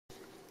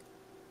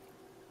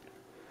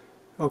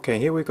Okay,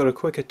 here we've got a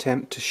quick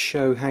attempt to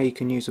show how you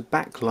can use a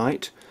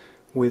backlight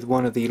with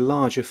one of the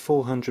larger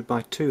 400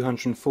 by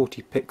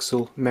 240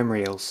 pixel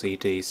memory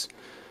LCDs.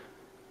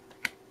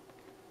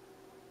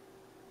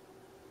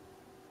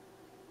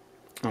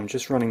 I'm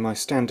just running my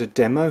standard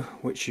demo,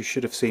 which you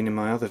should have seen in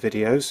my other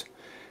videos,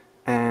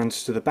 and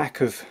to the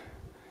back of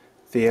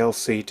the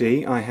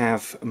LCD I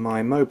have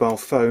my mobile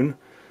phone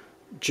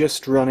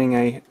just running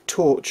a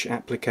torch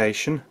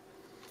application,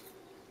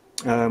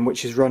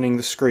 which is running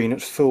the screen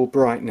at full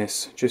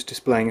brightness, just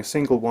displaying a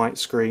single white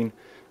screen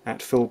at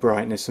full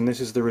brightness, and this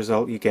is the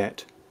result you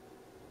get.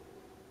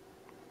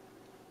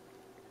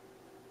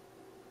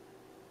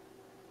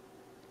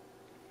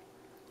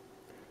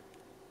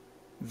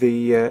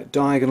 The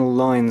diagonal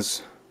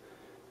lines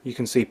you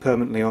can see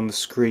permanently on the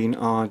screen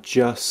are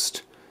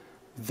just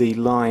the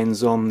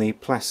lines on the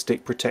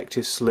plastic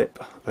protective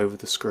slip over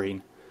the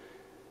screen.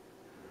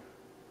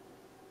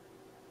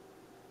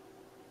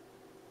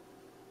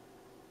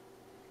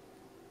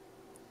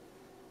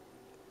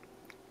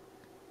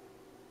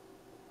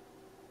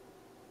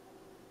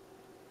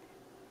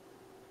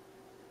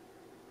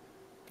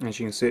 As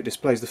you can see, it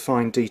displays the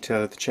fine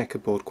detail of the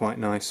checkerboard quite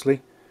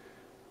nicely.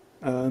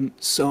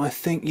 So I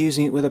think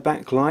using it with a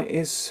backlight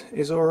is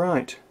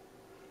alright.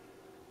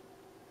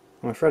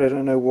 I'm afraid I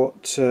don't know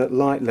what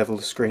light level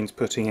the screen's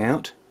putting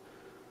out,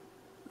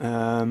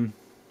 but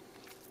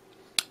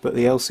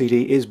the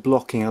LCD is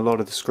blocking a lot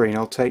of the screen.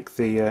 I'll take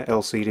the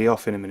LCD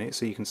off in a minute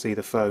so you can see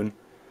the phone,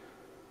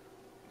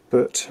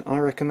 but I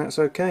reckon that's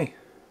okay.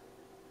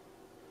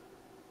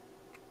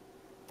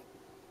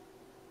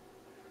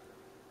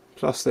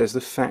 Plus there's the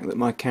fact that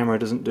my camera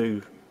doesn't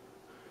do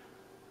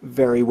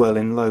very well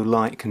in low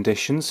light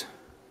conditions.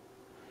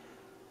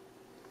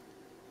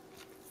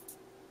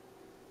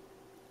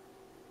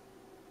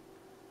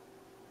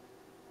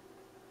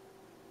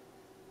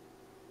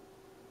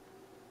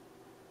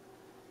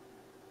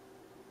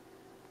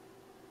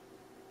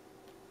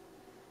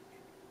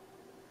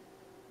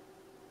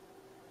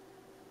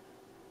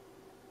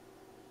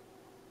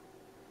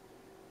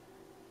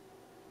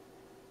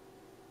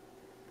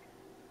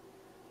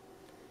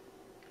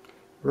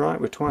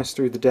 Right, we're twice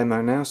through the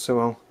demo now, so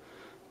I'll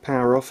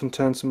power off and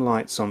turn some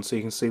lights on so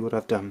you can see what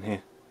I've done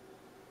here.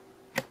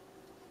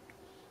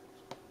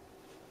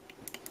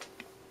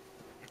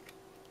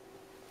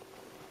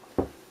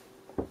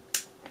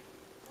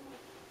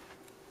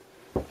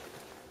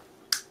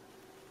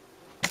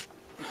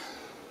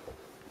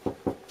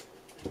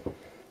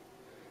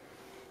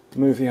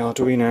 Move the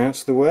Arduino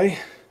out of the way.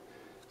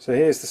 So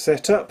here's the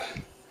setup.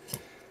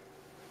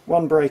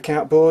 One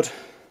breakout board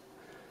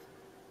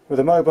with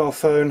a mobile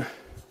phone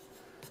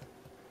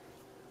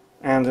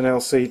and an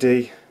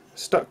LCD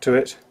stuck to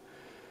it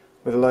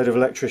with a load of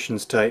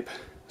electrician's tape.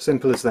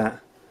 Simple as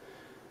that.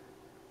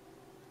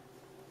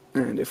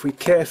 And if we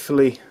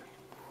carefully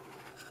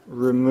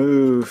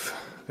remove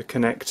the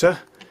connector,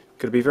 you've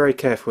got to be very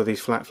careful with these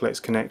flat flex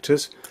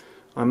connectors.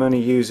 I'm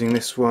only using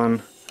this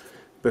one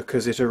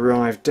because it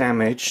arrived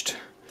damaged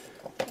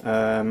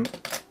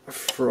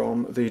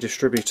from the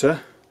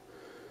distributor.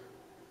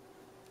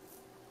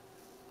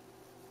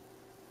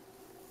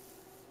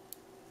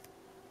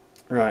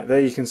 Right,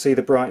 there you can see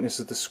the brightness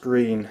of the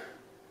screen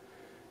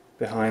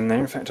behind there.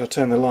 In fact, I'll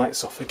turn the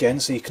lights off again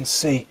so you can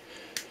see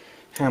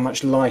how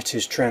much light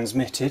is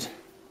transmitted.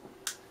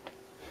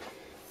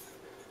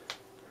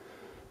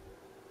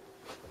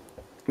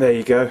 There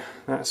you go,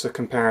 that's a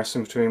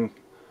comparison between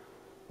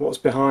what's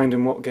behind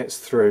and what gets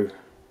through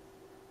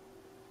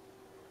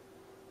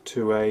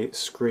to a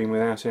screen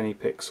without any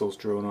pixels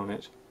drawn on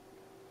it.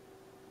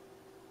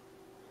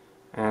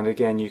 And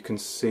again you can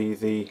see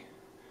the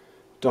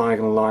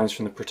diagonal lines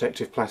from the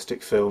protective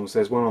plastic films.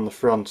 There's one on the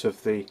front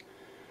of the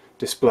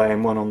display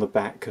and one on the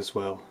back as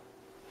well.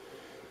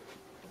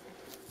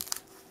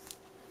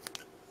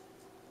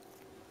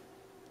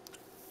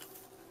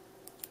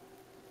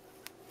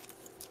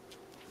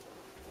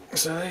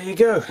 So there you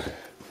go.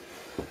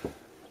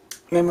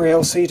 Memory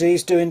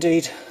LCDs do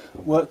indeed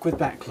work with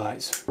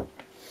backlights.